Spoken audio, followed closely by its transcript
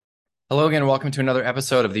Hello again. Welcome to another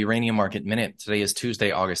episode of the Uranium Market Minute. Today is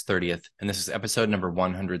Tuesday, August 30th, and this is episode number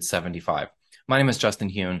 175. My name is Justin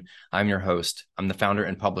Hune. I'm your host. I'm the founder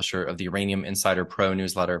and publisher of the Uranium Insider Pro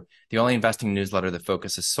newsletter, the only investing newsletter that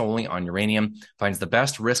focuses solely on uranium, finds the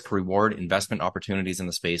best risk-reward investment opportunities in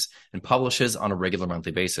the space, and publishes on a regular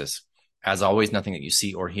monthly basis. As always, nothing that you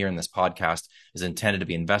see or hear in this podcast is intended to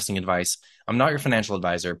be investing advice. I'm not your financial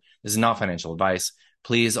advisor. This is not financial advice.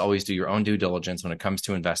 Please always do your own due diligence when it comes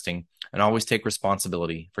to investing and always take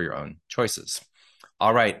responsibility for your own choices.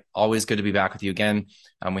 All right. Always good to be back with you again.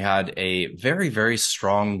 We had a very, very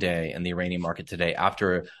strong day in the uranium market today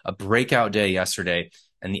after a breakout day yesterday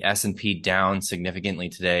and the S&P down significantly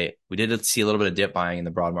today. We did see a little bit of dip buying in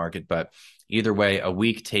the broad market, but either way, a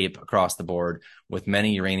weak tape across the board with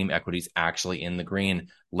many uranium equities actually in the green,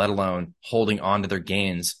 let alone holding on to their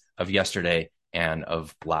gains of yesterday and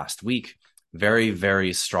of last week. Very,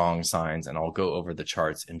 very strong signs, and I'll go over the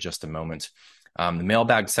charts in just a moment. The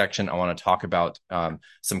mailbag section, I want to talk about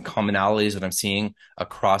some commonalities that I'm seeing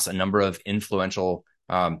across a number of influential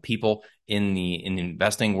people in the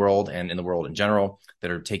investing world and in the world in general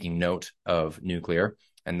that are taking note of nuclear,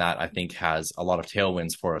 and that I think has a lot of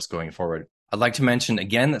tailwinds for us going forward. I'd like to mention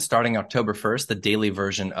again that starting October 1st, the daily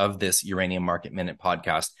version of this Uranium Market Minute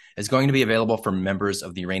podcast is going to be available for members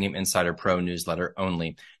of the Uranium Insider Pro newsletter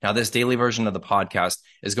only. Now, this daily version of the podcast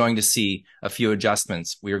is going to see a few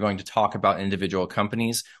adjustments. We are going to talk about individual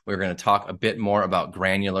companies. We're going to talk a bit more about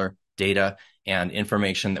granular data and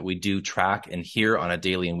information that we do track and hear on a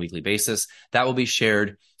daily and weekly basis. That will be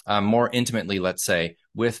shared more intimately, let's say,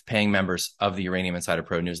 with paying members of the Uranium Insider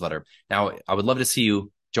Pro newsletter. Now, I would love to see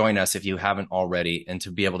you join us if you haven't already, and to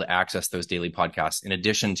be able to access those daily podcasts in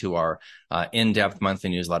addition to our in-depth monthly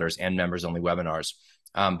newsletters and members-only webinars.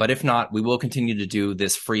 But if not, we will continue to do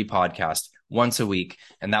this free podcast once a week,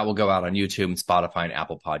 and that will go out on YouTube, Spotify, and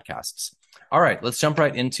Apple Podcasts. All right, let's jump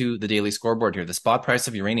right into the daily scoreboard here. The spot price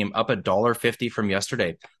of uranium up $1.50 from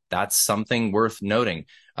yesterday. That's something worth noting.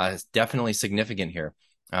 It's definitely significant here.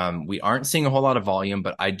 We aren't seeing a whole lot of volume,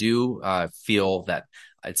 but I do feel that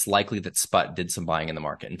it's likely that SPUT did some buying in the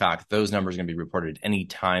market. In fact, those numbers are going to be reported any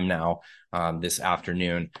time now this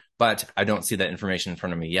afternoon, but I don't see that information in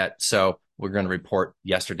front of me yet. So we're going to report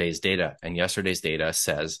yesterday's data, and yesterday's data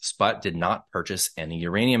says SPUT did not purchase any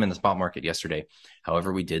uranium in the spot market yesterday.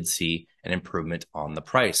 However, we did see an improvement on the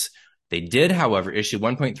price. They did, however, issue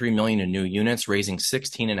 1.3 million in new units, raising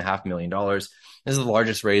 $16.5 million. This is the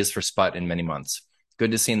largest raise for SPUT in many months.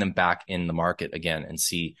 Good to see them back in the market again and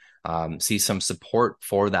see some support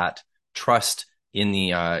for that trust in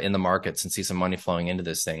the markets and see some money flowing into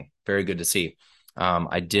this thing. Very good to see.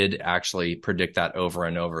 I did actually predict that over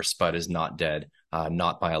and over. SPUT is not dead,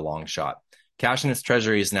 not by a long shot. Cash in its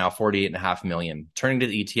treasury is now $48.5 million. Turning to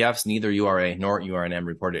the ETFs, neither URA nor URNM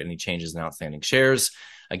reported any changes in outstanding shares.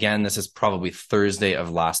 Again, this is probably Thursday of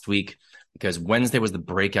last week because Wednesday was the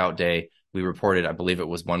breakout day. We reported, I believe it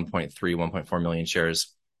was 1.4 million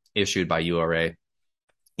shares issued by URA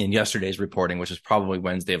in yesterday's reporting, which was probably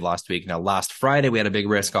Wednesday of last week. Now, last Friday, we had a big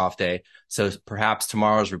risk off day. So perhaps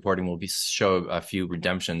tomorrow's reporting will show a few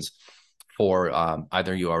redemptions for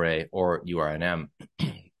either URA or URNM.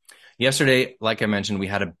 Yesterday, like I mentioned, we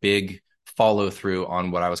had a big follow through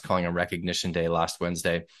on what I was calling a recognition day last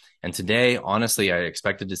Wednesday. And today, honestly, I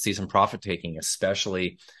expected to see some profit taking,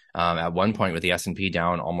 especially at one point with the S&P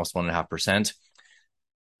down almost 1.5%.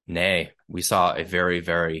 Nay, we saw a very,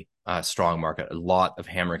 very strong market. A lot of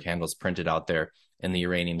hammer candles printed out there in the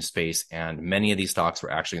uranium space, and many of these stocks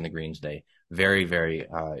were actually in the green today. Very, very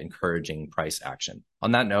encouraging price action.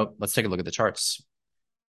 On that note, let's take a look at the charts.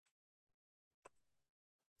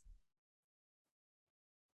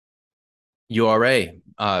 URA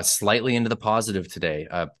slightly into the positive today,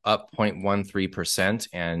 up 0.13%.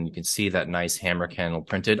 And you can see that nice hammer candle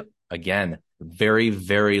printed. Again, very,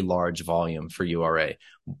 very large volume for URA.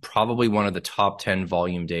 Probably one of the top 10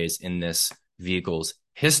 volume days in this vehicle's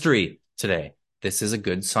history today. This is a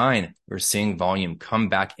good sign. We're seeing volume come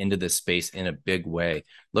back into this space in a big way.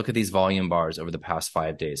 Look at these volume bars over the past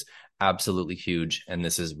 5 days. Absolutely huge. And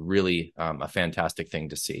this is really a fantastic thing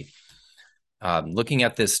to see. Looking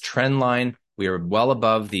at this trend line, we are well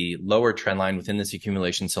above the lower trend line within this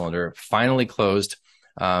accumulation cylinder, finally closed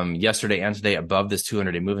yesterday and today above this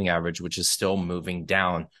 200-day moving average, which is still moving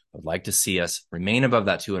down. I'd like to see us remain above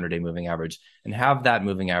that 200-day moving average and have that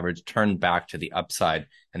moving average turn back to the upside.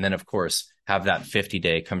 And then, of course, have that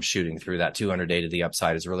 50-day come shooting through that 200-day to the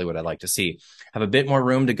upside is really what I'd like to see. Have a bit more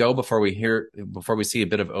room to go before we see a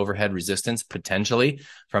bit of overhead resistance potentially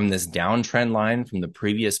from this downtrend line from the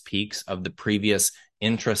previous peaks of the previous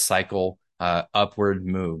intra-cycle upward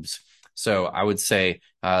moves. So I would say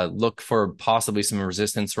look for possibly some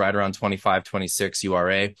resistance right around 25, 26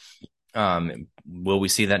 URA. Will we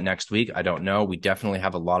see that next week? I don't know. We definitely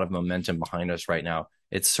have a lot of momentum behind us right now.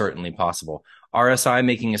 It's certainly possible. RSI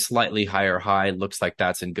making a slightly higher high. Looks like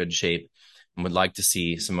that's in good shape and would like to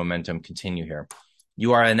see some momentum continue here.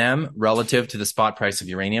 URNM relative to the spot price of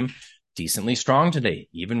uranium, decently strong today,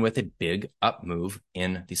 even with a big up move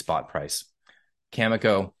in the spot price.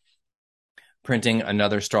 Cameco printing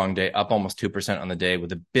another strong day, up almost 2% on the day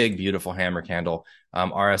with a big, beautiful hammer candle.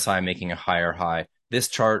 RSI making a higher high. This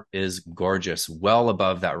chart is gorgeous, well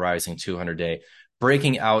above that rising 200-day,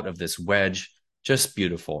 breaking out of this wedge. Just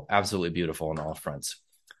beautiful, absolutely beautiful on all fronts.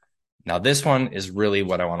 Now, this one is really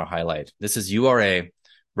what I want to highlight. This is URA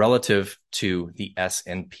relative to the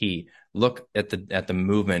S&P. Look at the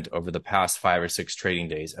movement over the past 5 or 6 trading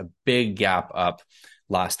days. A big gap up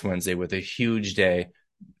last Wednesday with a huge day.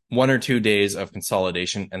 1 or 2 days of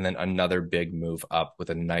consolidation, and then another big move up with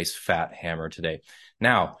a nice fat hammer today.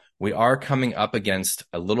 Now, we are coming up against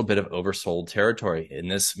a little bit of oversold territory in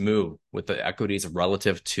this move with the equities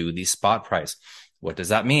relative to the spot price. What does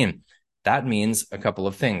that mean? That means a couple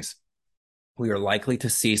of things. We are likely to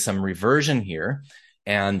see some reversion here,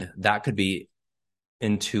 and that could be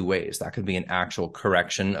in 2 ways. That could be an actual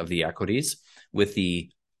correction of the equities with the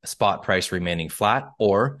spot price remaining flat,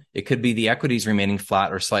 or it could be the equities remaining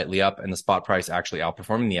flat or slightly up and the spot price actually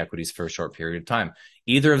outperforming the equities for a short period of time.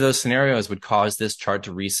 Either of those scenarios would cause this chart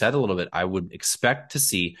to reset a little bit. I would expect to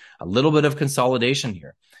see a little bit of consolidation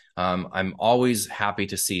here. I'm always happy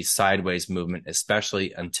to see sideways movement,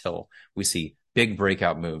 especially until we see big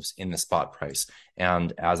breakout moves in the spot price.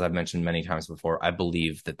 And as I've mentioned many times before, I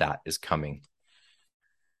believe that that is coming.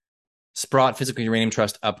 Sprott Physical Uranium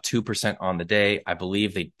Trust up 2% on the day. I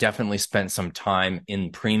believe they definitely spent some time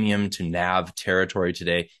in premium to NAV territory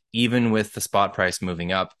today, even with the spot price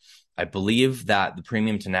moving up. I believe that the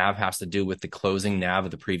premium to NAV has to do with the closing NAV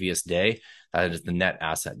of the previous day. That is the net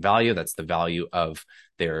asset value. That's the value of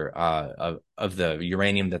their of the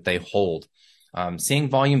uranium that they hold. Seeing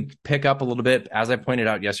volume pick up a little bit, as I pointed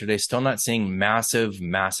out yesterday, still not seeing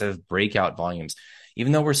massive breakout volumes.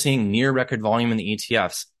 Even though we're seeing near record volume in the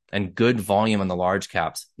ETFs, and good volume on the large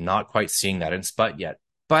caps, not quite seeing that in SPUT yet.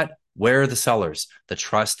 But where are the sellers? The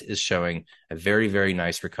trust is showing a very, very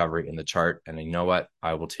nice recovery in the chart. And you know what?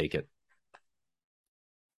 I will take it.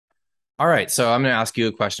 All right. So I'm going to ask you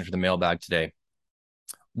a question for the mailbag today.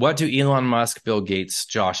 What do Elon Musk, Bill Gates,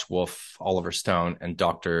 Josh Wolf, Oliver Stone, and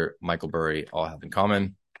Dr. Michael Burry all have in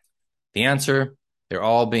common? The answer, they're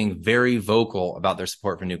all being very vocal about their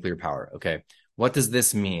support for nuclear power. Okay. What does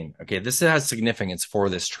this mean? Okay, this has significance for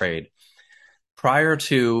this trade. Prior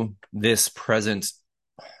to this present,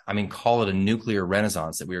 call it a nuclear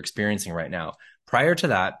renaissance that we're experiencing right now. Prior to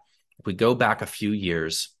that, if we go back a few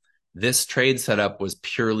years, this trade setup was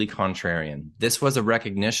purely contrarian. This was a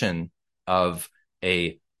recognition of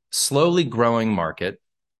a slowly growing market,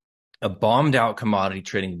 a bombed out commodity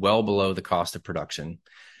trading well below the cost of production,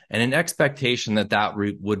 and an expectation that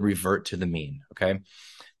would revert to the mean, okay?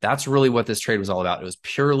 That's really what this trade was all about. It was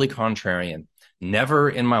purely contrarian. Never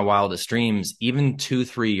in my wildest dreams, even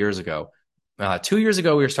 2-3 years ago. 2 years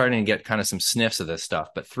ago, we were starting to get kind of some sniffs of this stuff,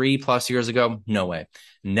 but 3+ years ago, no way.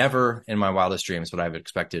 Never in my wildest dreams would I have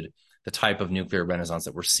expected the type of nuclear renaissance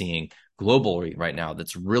that we're seeing globally right now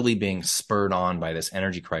that's really being spurred on by this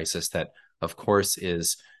energy crisis that, of course,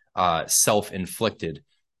 is self-inflicted.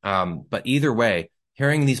 But either way,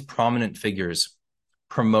 hearing these prominent figures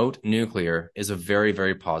promote nuclear is a very,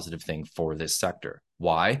 very positive thing for this sector.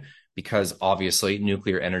 Why? Because obviously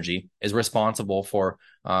nuclear energy is responsible for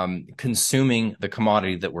consuming the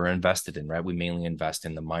commodity that we're invested in, right? We mainly invest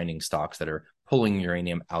in the mining stocks that are pulling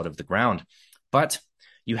uranium out of the ground. But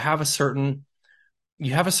you have a certain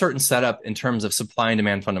setup in terms of supply and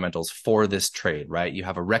demand fundamentals for this trade, right? You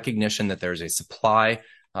have a recognition that there's a supply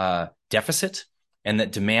deficit and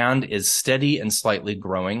that demand is steady and slightly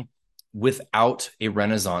growing without a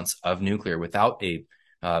renaissance of nuclear, without a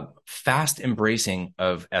fast embracing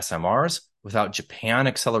of SMRs, without Japan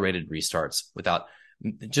accelerated restarts, without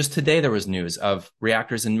just today there was news of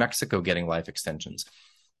reactors in Mexico getting life extensions.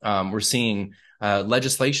 We're seeing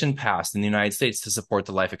legislation passed in the United States to support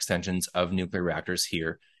the life extensions of nuclear reactors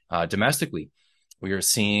here domestically. We are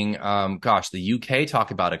seeing, the UK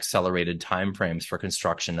talk about accelerated timeframes for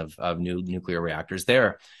construction of new nuclear reactors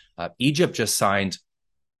there. Egypt just signed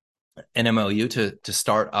an MOU to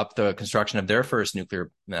start up the construction of their first nuclear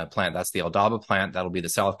plant. That's the Aldaba plant. That'll be the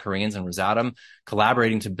South Koreans and Rosatom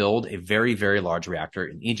collaborating to build a very, very large reactor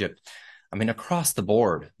in Egypt. Across the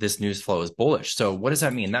board, this news flow is bullish. So what does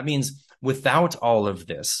that mean? That means without all of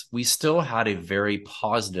this, we still had a very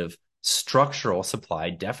positive structural supply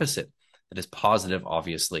deficit that is positive,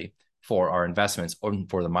 obviously, for our investments or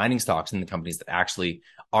for the mining stocks and the companies that actually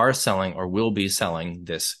are selling or will be selling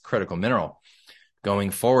this critical mineral. Going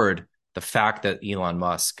forward, the fact that Elon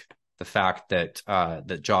Musk, the fact that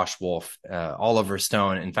that Josh Wolf, Oliver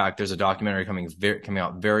Stone, in fact, there's a documentary coming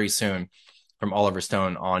out very soon from Oliver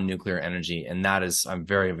Stone on nuclear energy, and that is, I'm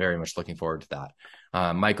very, very much looking forward to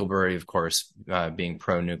that. Michael Burry, of course, being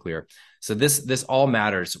pro-nuclear. So this all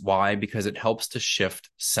matters. Why? Because it helps to shift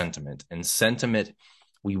sentiment, and sentiment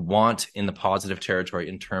we want in the positive territory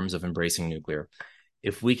in terms of embracing nuclear.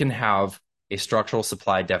 If we can have a structural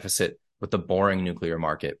supply deficit with the boring nuclear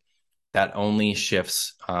market, that only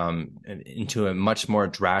shifts into a much more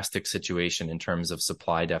drastic situation in terms of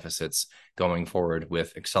supply deficits going forward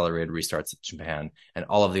with accelerated restarts in Japan and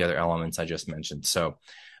all of the other elements I just mentioned. So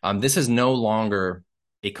this is no longer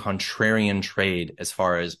a contrarian trade as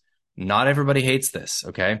far as not everybody hates this,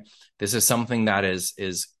 okay? This is something that is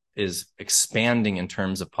expanding in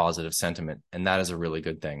terms of positive sentiment, and that is a really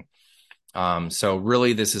good thing. So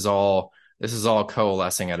really this is all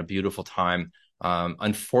coalescing at a beautiful time.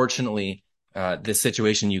 Unfortunately, this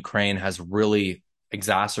situation in Ukraine has really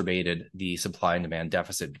exacerbated the supply and demand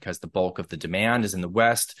deficit because the bulk of the demand is in the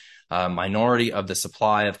West. Minority of the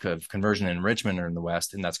supply of conversion and enrichment are in the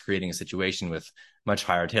West, and that's creating a situation with much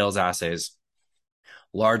higher tails assays,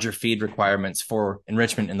 larger feed requirements for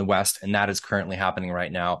enrichment in the West, and that is currently happening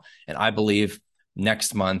right now. And I believe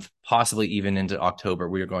next month, possibly even into October,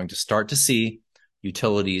 we are going to start to see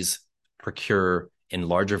utilities procure in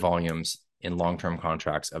larger volumes in long-term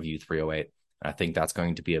contracts of U3O8. And I think that's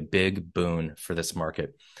going to be a big boon for this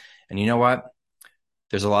market. And you know what?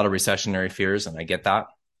 There's a lot of recessionary fears, and I get that.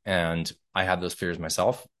 And I have those fears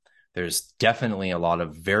myself. There's definitely a lot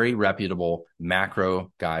of very reputable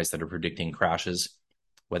macro guys that are predicting crashes.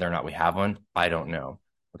 Whether or not we have one, I don't know.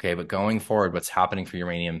 Okay, but going forward, what's happening for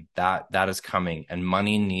uranium, that is coming, and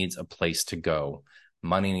money needs a place to go.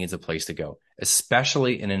 Money needs a place to go,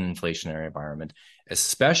 especially in an inflationary environment,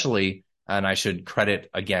 especially, and I should credit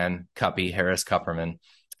again, Cuppy, Harris Kupperman,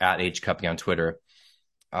 at HCuppy on Twitter,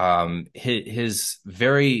 his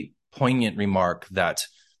very poignant remark that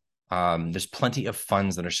there's plenty of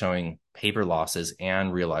funds that are showing paper losses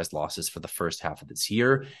and realized losses for the first half of this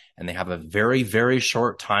year, and they have a very, very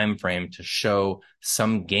short time frame to show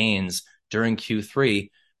some gains during Q3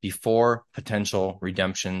 before potential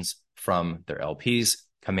redemptions from their LPs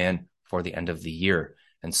come in for the end of the year.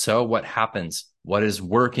 And so what happens? What is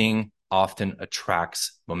working often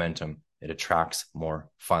attracts momentum. It attracts more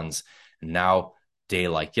funds. And now, day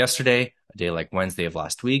like yesterday, a day like Wednesday of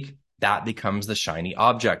last week, that becomes the shiny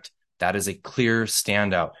object. That is a clear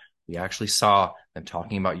standout. We actually saw them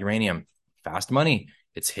talking about uranium, fast money.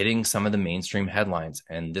 It's hitting some of the mainstream headlines,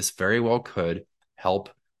 and this very well could help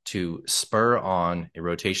to spur on a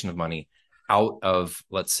rotation of money out of,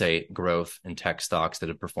 let's say, growth and tech stocks that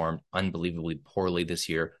have performed unbelievably poorly this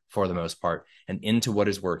year for the most part, and into what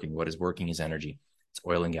is working. What is working is energy. It's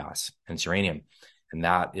oil and gas, and it's uranium. And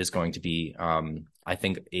that is going to be, I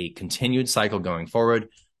think, a continued cycle going forward.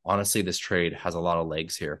 Honestly, this trade has a lot of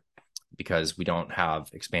legs here because we don't have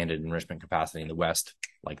expanded enrichment capacity in the West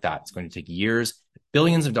like that. It's going to take years,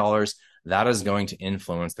 billions of dollars. That is going to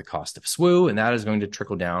influence the cost of SWU, and that is going to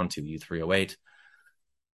trickle down to U3O8.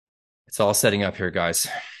 It's all setting up here, guys.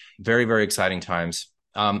 Very, very exciting times.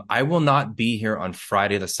 I will not be here on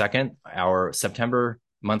Friday the 2nd. Our September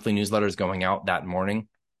monthly newsletter is going out that morning,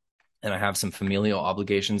 and I have some familial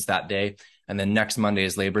obligations that day. And then next Monday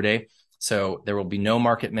is Labor Day. So there will be no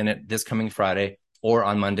market minute this coming Friday or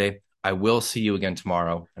on Monday. I will see you again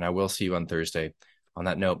tomorrow, and I will see you on Thursday. On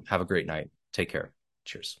that note, have a great night. Take care.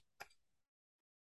 Cheers.